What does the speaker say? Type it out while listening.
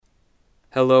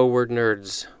Hello, word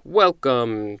nerds.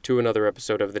 Welcome to another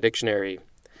episode of the dictionary.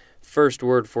 First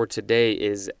word for today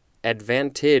is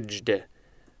advantaged.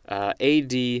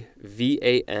 A-D-V-A-N-T-A-G-E-D.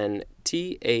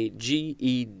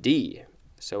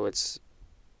 So it's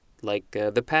like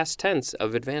the past tense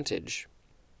of advantage.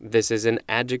 This is an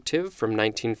adjective from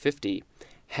 1950,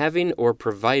 having or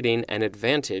providing an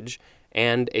advantage,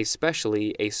 and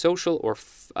especially a social or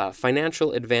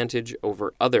financial advantage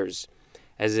over others,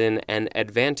 as in an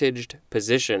advantaged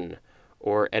position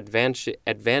or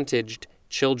advantaged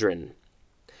children.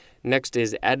 Next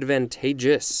is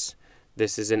advantageous.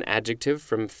 This is an adjective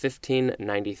from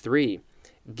 1593,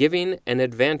 giving an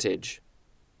advantage.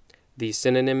 The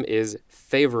synonym is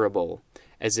favorable,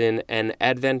 as in an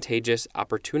advantageous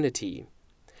opportunity.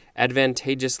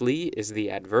 Advantageously is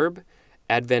the adverb.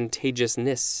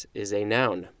 Advantageousness is a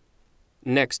noun.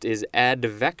 Next is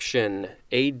advection,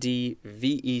 A-D-V-E-C-T-I-O-N.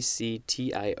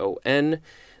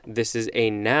 This is a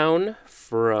noun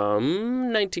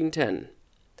from 1910.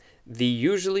 The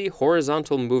usually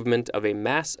horizontal movement of a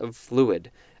mass of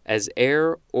fluid, as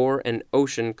air or an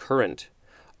ocean current.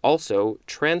 Also,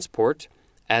 transport,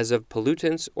 as of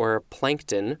pollutants or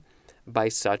plankton, by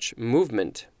such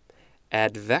movement.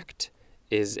 Advect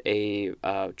is a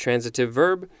transitive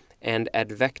verb, and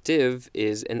advective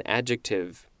is an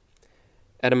adjective.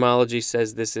 Etymology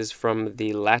says this is from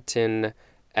the Latin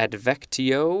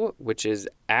advectio, which is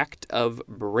act of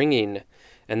bringing,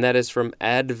 and that is from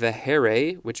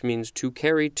advehere, which means to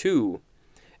carry to,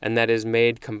 and that is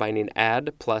made combining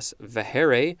ad plus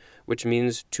vehere, which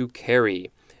means to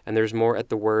carry, and there's more at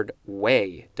the word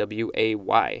way,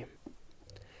 W-A-Y.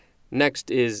 Next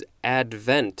is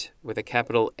advent with a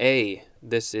capital A.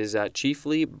 This is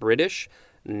chiefly British,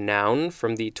 noun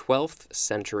from the 12th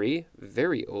century,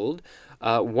 very old.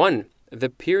 1. The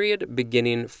period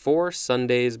beginning 4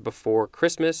 Sundays before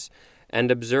Christmas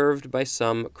and observed by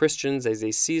some Christians as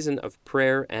a season of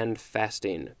prayer and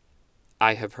fasting.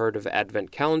 I have heard of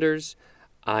Advent calendars.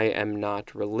 I am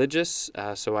not religious,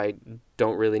 so I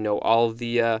don't really know all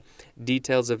the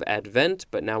details of Advent,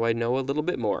 but now I know a little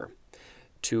bit more.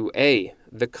 2a,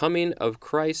 the coming of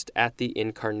Christ at the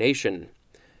Incarnation.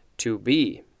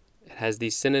 2b, it has the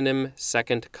synonym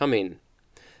second coming.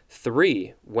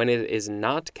 3, when it is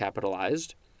not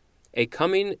capitalized, a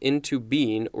coming into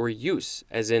being or use,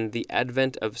 as in the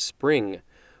advent of spring,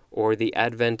 or the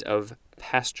advent of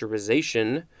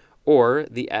pasteurization, or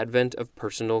the advent of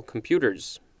personal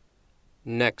computers.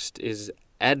 Next is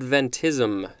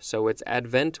adventism, so it's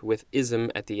advent with ism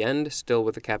at the end, still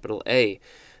with a capital A.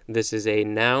 This is a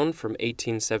noun from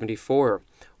 1874.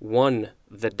 1,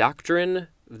 the doctrine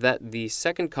that the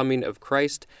second coming of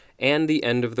Christ and the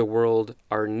end of the world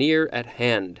are near at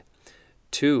hand.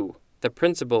 2, the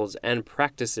principles and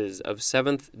practices of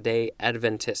Seventh-day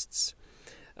Adventists.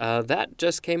 That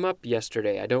just came up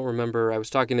yesterday. I don't remember. I was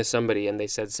talking to somebody and they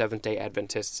said Seventh-day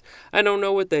Adventists. I don't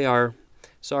know what they are.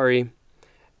 Sorry.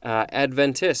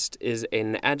 Adventist is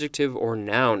an adjective or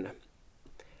noun.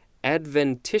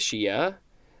 Adventitia,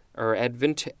 or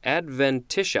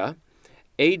adventitia,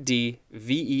 A-D-V-E-N-T-I-T-I-A.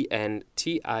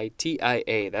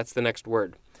 That's the next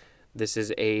word. This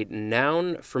is a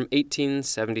noun from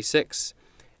 1876.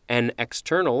 An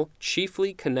external,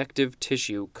 chiefly connective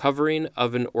tissue covering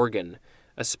of an organ,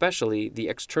 especially the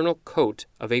external coat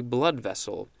of a blood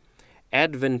vessel.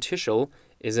 Adventitial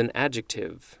is an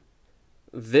adjective.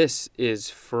 This is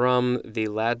from the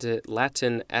Latin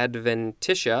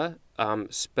adventitia,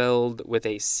 spelled with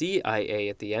a C-I-A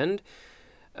at the end.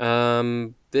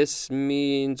 This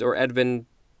means, or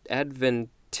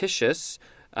adventitious,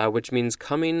 which means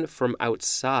coming from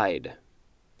outside.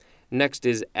 Next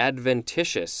is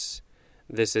adventitious.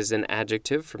 This is an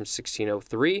adjective from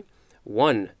 1603.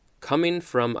 1, coming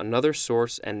from another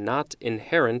source and not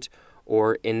inherent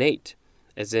or innate,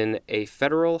 as in a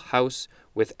federal house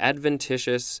with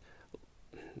adventitious.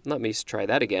 Let me try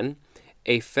that again.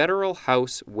 A federal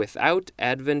house without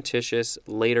adventitious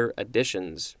later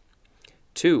additions.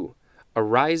 2,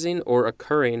 arising or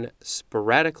occurring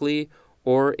sporadically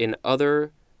or in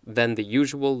other than the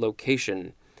usual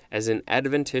location, as in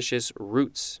adventitious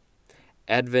roots.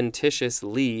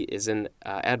 Adventitiously is an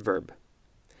adverb.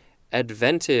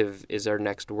 Adventive is our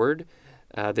next word.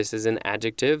 This is an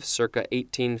adjective circa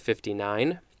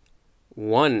 1859.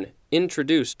 1,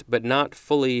 introduced but not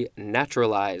fully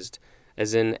naturalized,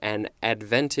 as in an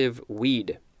adventive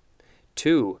weed.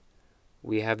 2,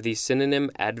 we have the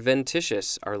synonym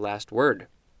adventitious, our last word.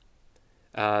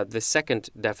 The second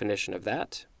definition of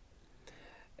that.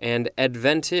 And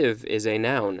adventive is a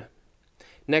noun.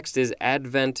 Next is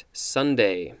Advent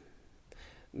Sunday.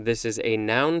 This is a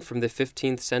noun from the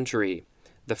 15th century.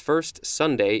 the first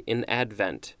Sunday in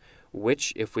Advent,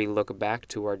 which, if we look back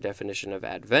to our definition of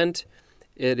Advent,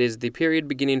 it is the period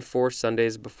beginning 4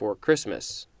 Sundays before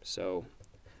Christmas. So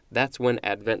that's when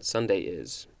Advent Sunday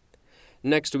is.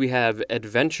 Next we have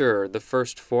adventure, the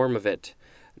first form of it.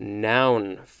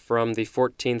 Noun from the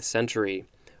 14th century.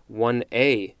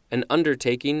 1a, an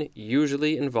undertaking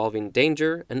usually involving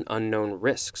danger and unknown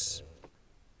risks.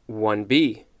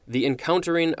 1b, the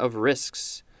encountering of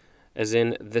risks, as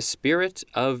in the spirit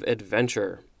of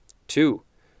adventure. 2,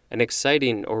 an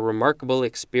exciting or remarkable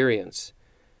experience,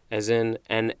 as in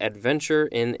an adventure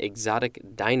in exotic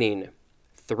dining.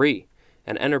 3,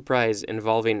 an enterprise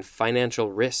involving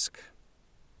financial risk.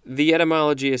 The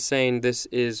etymology is saying this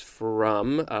is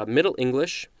from Middle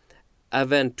English,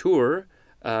 aventure,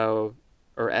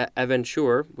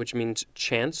 aventure, which means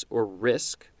chance or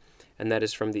risk, and that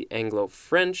is from the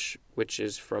Anglo-French, which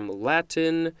is from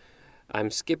Latin. I'm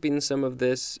skipping some of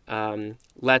this.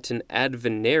 Latin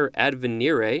advenire,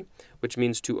 which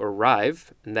means to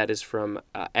arrive, and that is from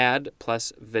ad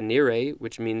plus venire,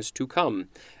 which means to come.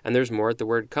 And there's more at the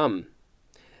word come.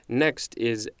 Next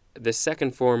is the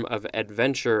second form of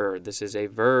adventure. This is a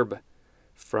verb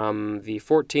from the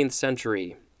 14th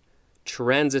century.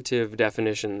 Transitive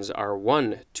definitions are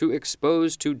 1, to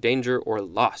expose to danger or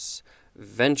loss.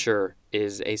 Venture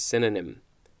is a synonym.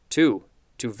 2,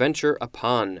 to venture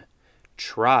upon.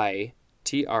 Try,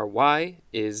 T-R-Y,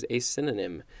 is a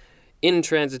synonym.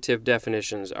 Intransitive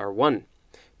definitions are 1,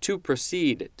 to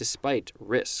proceed despite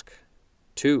risk.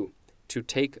 2, to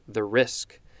take the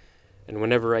risk. And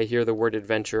whenever I hear the word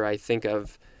adventure, I think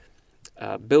of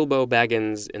Bilbo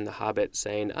Baggins in The Hobbit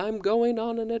saying, "I'm going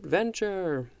on an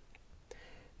adventure."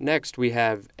 Next, we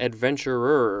have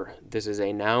adventurer. This is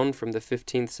a noun from the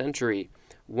 15th century.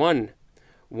 1,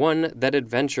 one that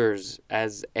adventures,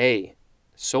 as a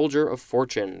soldier of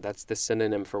fortune. That's the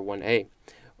synonym for 1a.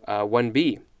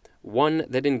 1b, one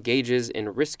that engages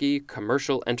in risky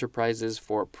commercial enterprises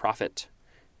for profit.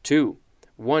 2,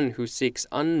 one who seeks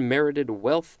unmerited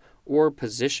wealth or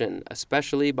position,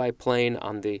 especially by playing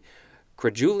on the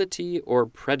credulity or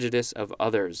prejudice of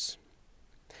others.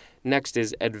 Next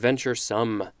is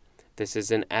adventuresome. This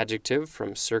is an adjective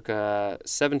from circa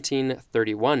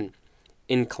 1731.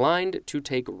 Inclined to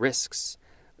take risks.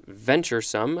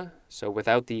 Venturesome, so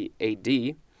without the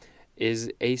ad,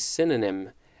 is a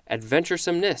synonym.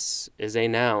 Adventuresomeness is a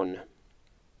noun.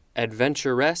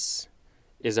 Adventuress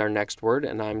is our next word,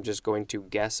 and I'm just going to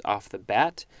guess off the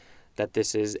bat that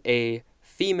this is a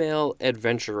female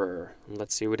adventurer.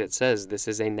 Let's see what it says. This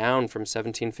is a noun from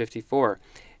 1754.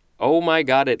 Oh my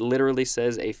God, it literally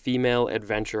says a female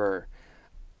adventurer.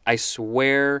 I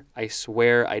swear, I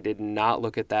did not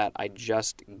look at that. I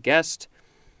just guessed.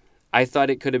 I thought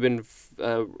it could have been,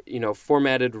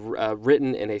 formatted,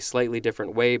 written in a slightly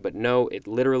different way, but no, it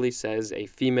literally says a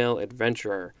female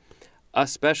adventurer.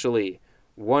 Especially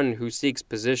one who seeks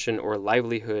position or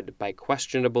livelihood by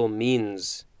questionable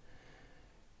means.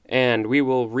 And we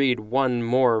will read one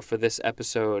more for this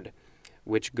episode,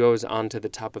 which goes on to the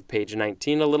top of page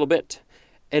 19 a little bit.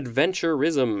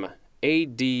 Adventurism,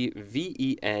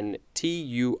 adventurism.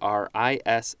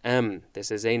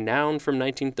 This is a noun from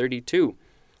 1932.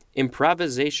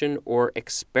 Improvisation or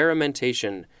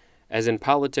experimentation, as in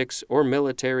politics or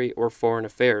military or foreign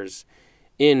affairs,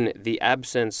 in the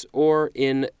absence or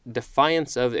in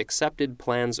defiance of accepted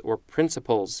plans or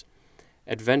principles.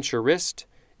 Adventurist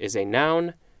is a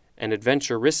noun, and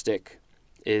adventuristic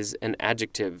is an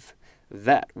adjective.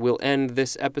 That will end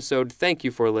this episode. Thank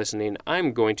you for listening.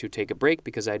 I'm going to take a break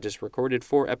because I just recorded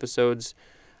 4 episodes.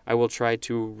 I will try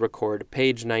to record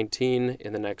page 19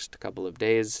 in the next couple of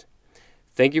days.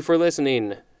 Thank you for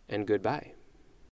listening, and goodbye.